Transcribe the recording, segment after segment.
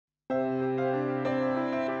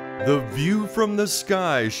The view from the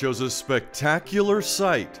sky shows a spectacular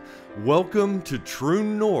sight. Welcome to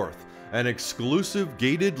Troon North, an exclusive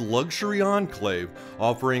gated luxury enclave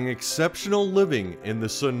offering exceptional living in the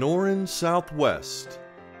Sonoran Southwest.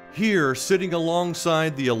 Here, sitting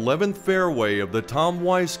alongside the 11th fairway of the Tom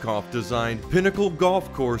Weiskopf-designed Pinnacle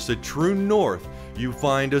golf course at Troon North, you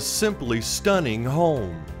find a simply stunning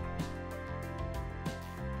home.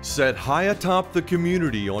 Set high atop the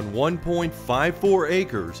community on 1.54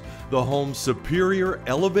 acres, the home's superior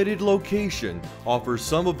elevated location offers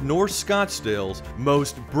some of North Scottsdale's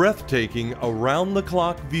most breathtaking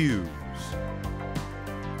around-the-clock views.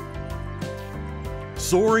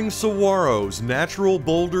 Soaring saguaros, natural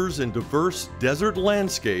boulders, and diverse desert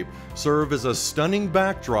landscape serve as a stunning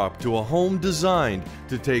backdrop to a home designed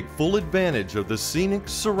to take full advantage of the scenic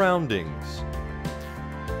surroundings.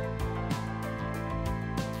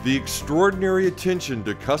 The extraordinary attention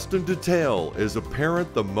to custom detail is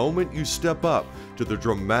apparent the moment you step up to the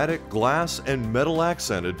dramatic glass and metal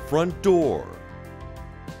accented front door.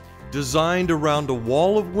 Designed around a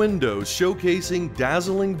wall of windows showcasing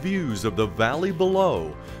dazzling views of the valley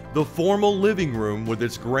below, the formal living room with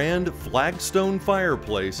its grand flagstone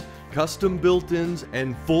fireplace, custom built-ins,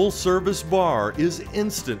 and full-service bar is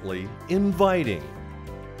instantly inviting.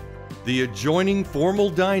 The adjoining formal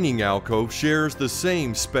dining alcove shares the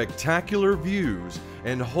same spectacular views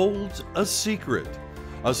and holds a secret.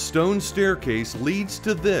 A stone staircase leads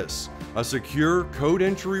to this, a secure code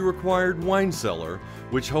entry required wine cellar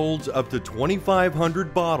which holds up to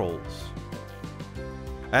 2,500 bottles.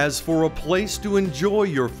 As for a place to enjoy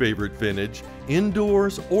your favorite vintage,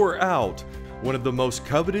 indoors or out, one of the most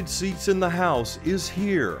coveted seats in the house is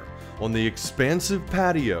here on the expansive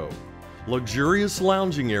patio. Luxurious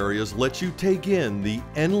lounging areas let you take in the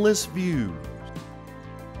endless views.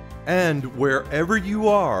 And wherever you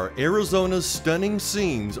are, Arizona's stunning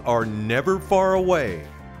scenes are never far away.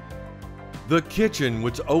 The kitchen,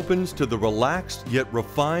 which opens to the relaxed yet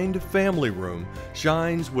refined family room,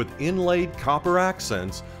 shines with inlaid copper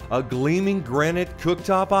accents, a gleaming granite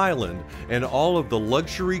cooktop island, and all of the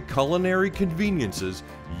luxury culinary conveniences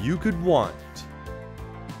you could want.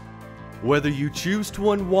 Whether you choose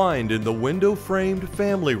to unwind in the window-framed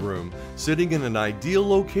family room, sitting in an ideal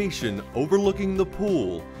location overlooking the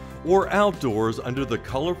pool, or outdoors under the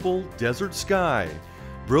colorful desert sky,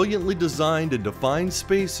 brilliantly designed and defined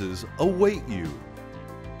spaces await you.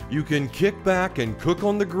 You can kick back and cook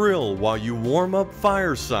on the grill while you warm up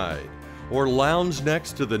fireside, or lounge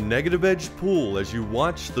next to the negative edge pool as you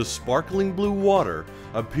watch the sparkling blue water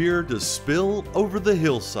appear to spill over the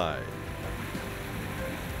hillside.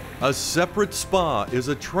 A separate spa is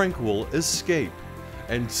a tranquil escape,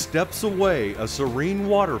 and steps away a serene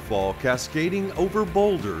waterfall cascading over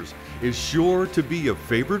boulders is sure to be a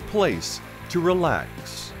favorite place to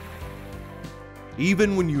relax.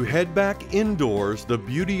 Even when you head back indoors, the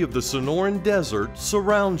beauty of the Sonoran Desert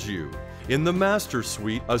surrounds you. In the master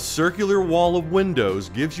suite, a circular wall of windows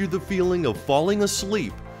gives you the feeling of falling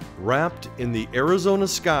asleep, wrapped in the Arizona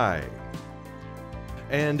sky.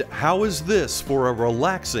 And how is this for a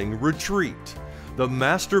relaxing retreat? The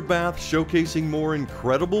master bath, showcasing more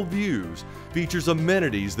incredible views, features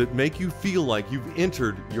amenities that make you feel like you've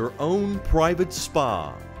entered your own private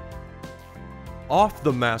spa. Off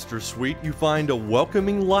the master suite, you find a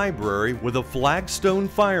welcoming library with a flagstone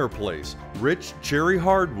fireplace, rich cherry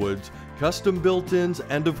hardwoods, custom built-ins,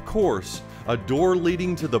 and of course, a door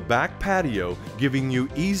leading to the back patio, giving you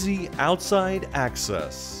easy outside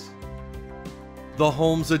access. The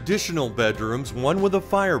home's additional bedrooms, one with a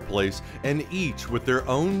fireplace and each with their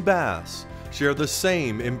own baths, share the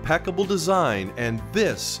same impeccable design, and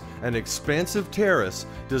this, an expansive terrace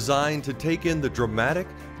designed to take in the dramatic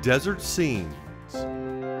desert scenes.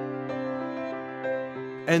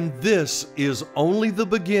 And this is only the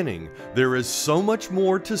beginning. There is so much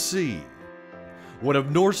more to see. One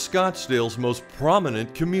of North Scottsdale's most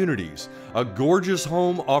prominent communities, a gorgeous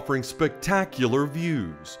home offering spectacular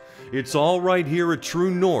views. It's all right here at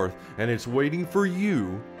Troon North, and it's waiting for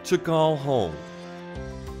you to call home.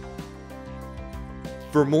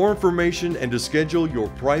 For more information and to schedule your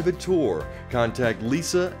private tour, contact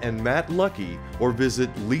Lisa and Matt Lucky or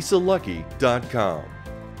visit lisalucky.com.